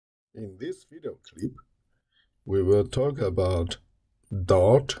In this video clip, we will talk about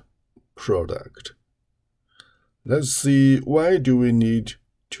dot product. Let's see, why do we need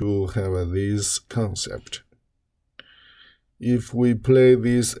to have this concept? If we play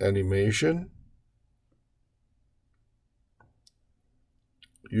this animation,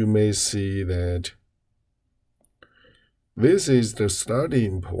 you may see that this is the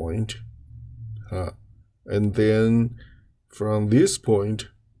starting point, and then from this point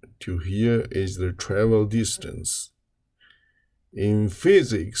to here is the travel distance. In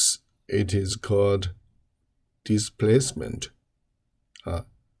physics, it is called displacement,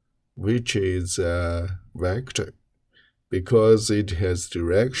 which is a vector because it has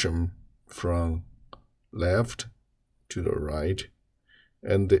direction from left to the right,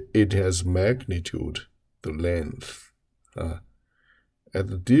 and it has magnitude, the length. At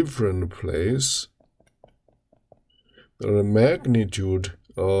a different place, the magnitude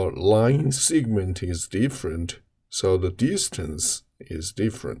or line segment is different, so the distance is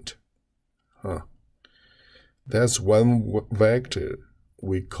different. That's one vector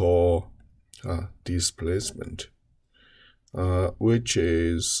we call displacement, which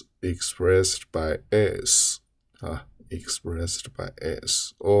is expressed by S,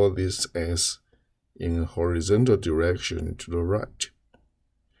 or this S in horizontal direction to the right.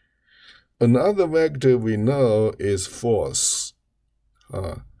 Another vector we know is force.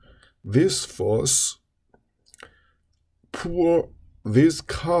 This force pull this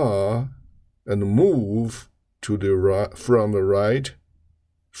car and move to the right, from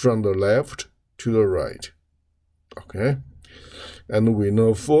the left to the right. Okay? And we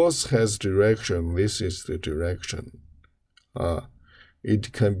know force has direction. This is the direction.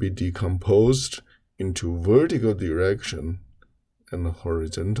 It can be decomposed into vertical direction and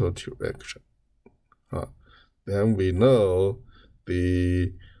horizontal direction. Then we know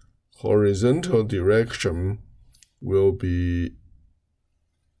the horizontal direction will be,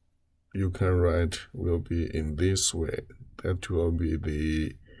 you can write, will be in this way. That will be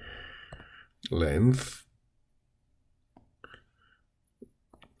the length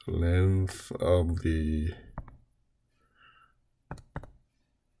of the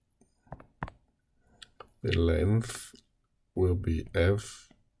length will be F.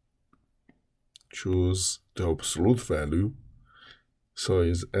 Choose the absolute value, so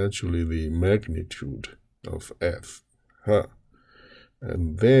it's actually the magnitude of F.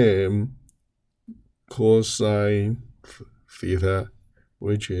 And then cosine theta,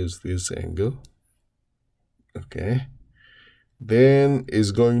 which is this angle. Okay. Then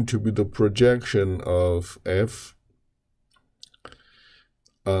is going to be the projection of F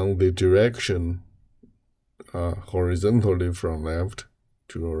on the direction horizontally from left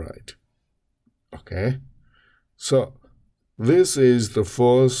to the right. Okay, so this is the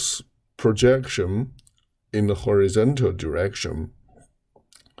force projection in the horizontal direction.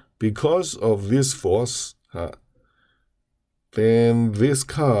 Because of this force, then this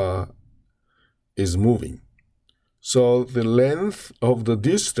car is moving. So the length of the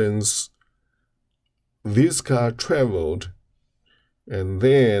distance this car traveled, and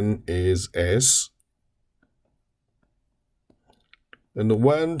then is S, and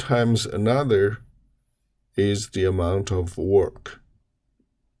one times another is the amount of work.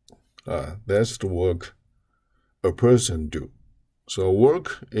 That's the work a person do. So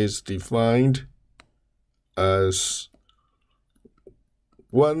work is defined as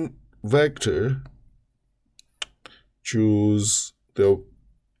one vector, choose the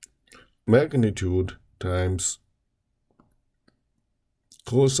magnitude times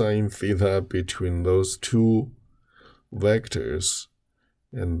cosine theta between those two vectors,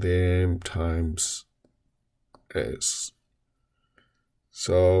 and then times S.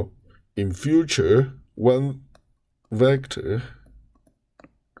 So in future, one vector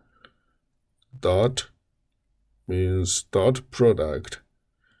dot means dot product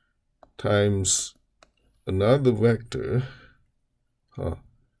times another vector,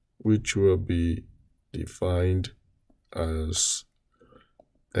 which will be defined as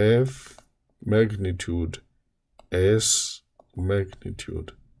F magnitude S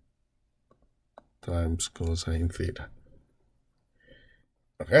magnitude times cosine theta.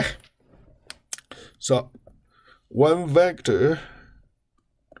 Okay, so one vector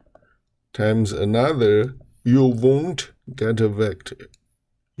times another, you won't get a vector.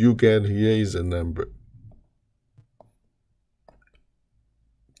 You get here is a number.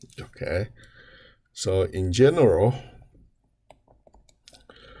 Okay, so in general,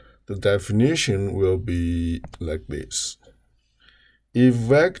 the definition will be like this. If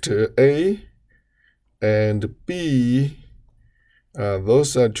vector A and B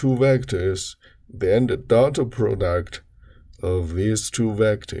those are two vectors, then the dot product of these two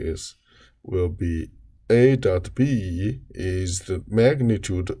vectors will be A dot B is the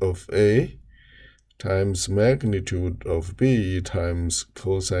magnitude of A times magnitude of B times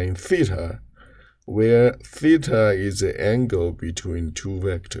cosine theta, where theta is the angle between two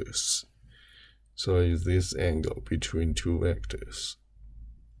vectors. So is this angle between two vectors.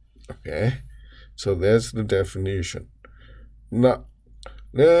 Okay, so that's the definition. Now,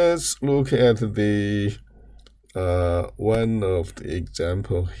 let's look at the one of the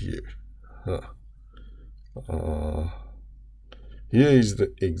example here. Here is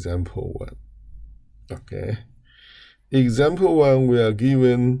the example one. Okay, example one, we are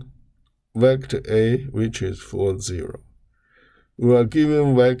given vector A, which is 4, 0. We are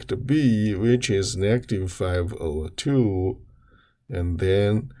given vector B, which is -5/2, and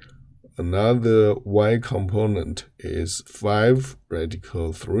then another y component is 5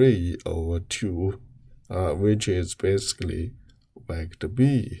 radical 3/2, which is basically vector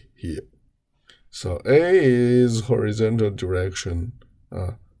B here. So A is horizontal direction,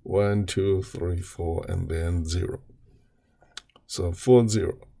 1, 2, 3, 4, and then 0. So 4,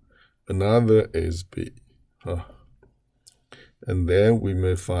 0. Another is B. And then we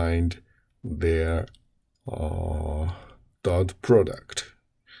may find their dot product.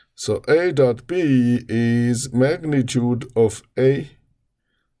 So A dot B is magnitude of A.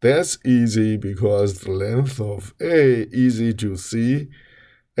 That's easy because the length of A, easy to see,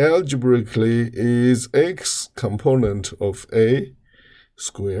 algebraically is x component of A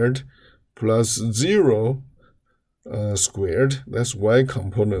squared plus 0 squared. That's y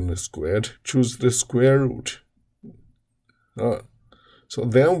component squared. Choose the square root. So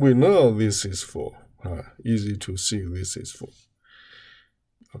then we know this is 4. Easy to see this is 4.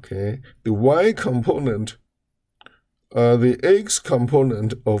 Okay, the y component, the x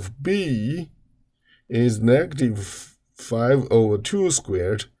component of B is -5/2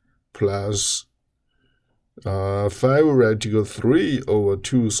 squared plus 5 radical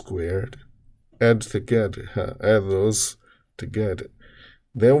 3/2 squared. Add together, add those together.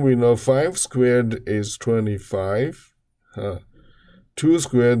 Then we know 5 squared is 25. 2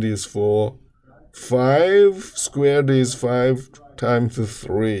 squared is 4. 5 squared is 5 times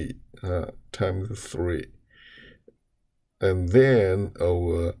 3, times 3. And then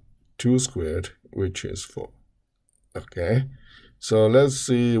over 2 squared, which is 4. Okay, so let's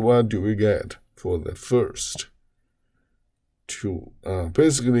see what do we get for the first two.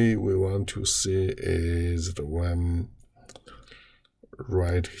 Basically, we want to see is the one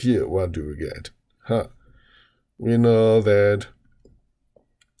right here. What do we get? We know that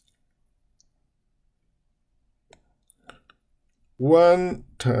one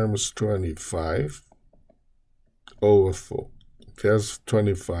times 25/4. That's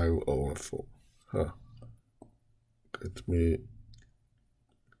 25/4. Let me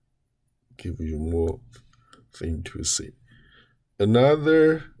give you more thing to see.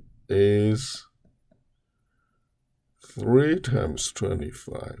 Another is 3 times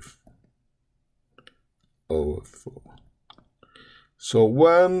 25/4. So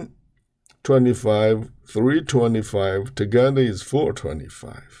 125, 325 together is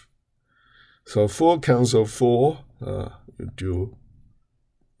 425. So 4 cancel 4. You do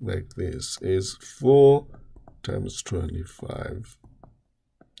like this. Is 4 times 25.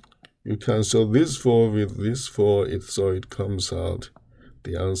 You cancel this 4 with this 4, so it comes out.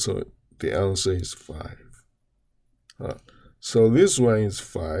 The answer is 5. So this one is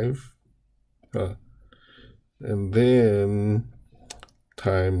 5. And then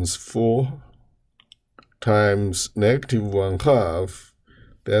times 4 times -1/2.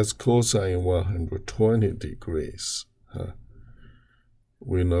 That's cosine 120 degrees.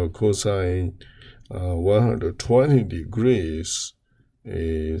 We know cosine 120 degrees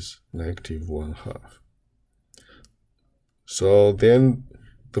is -1/2. So then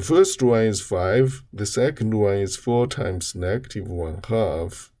the first one is 5. The second one is 4 times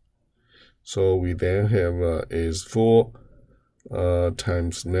 -1/2. So we then have is 4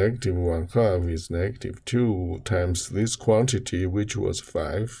 times -1/2 is -2 times this quantity, which was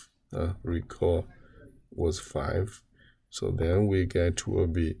 5. Recall was 5. So then we get will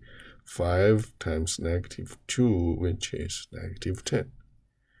be 5 times -2, which is -10.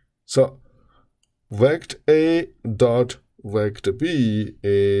 So vector A dot vector B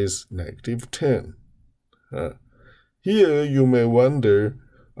is -10. Here you may wonder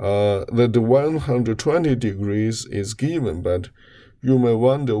that the 120 degrees is given, but you may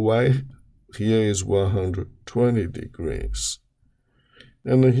wonder why here is 120 degrees.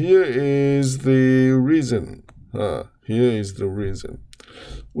 And here is the reason. Here is the reason.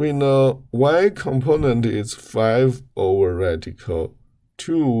 We know y component is 5 over radical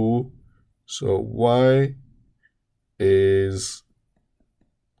 2, so y is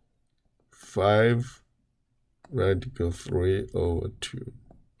 5 radical 3 over 2.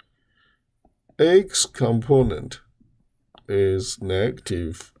 X component is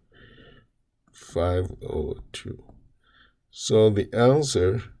negative 5 over 2. So the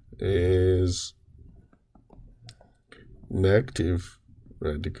answer is negative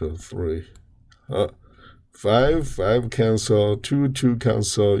radical 3. 5 cancel, 2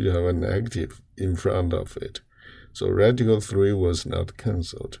 cancel, you have a negative in front of it. So radical 3 was not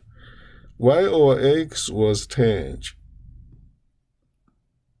cancelled. Y over x was tangent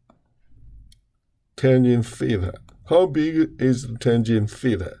theta. How big is the tangent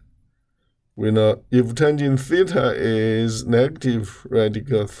theta? We know if tangent theta is negative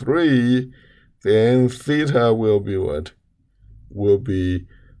radical 3, then theta will be what? Will be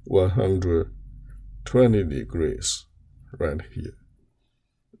 120 degrees right here.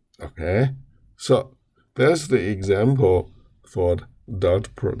 Okay, so that's the example for the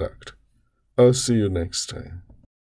dot product. I'll see you next time.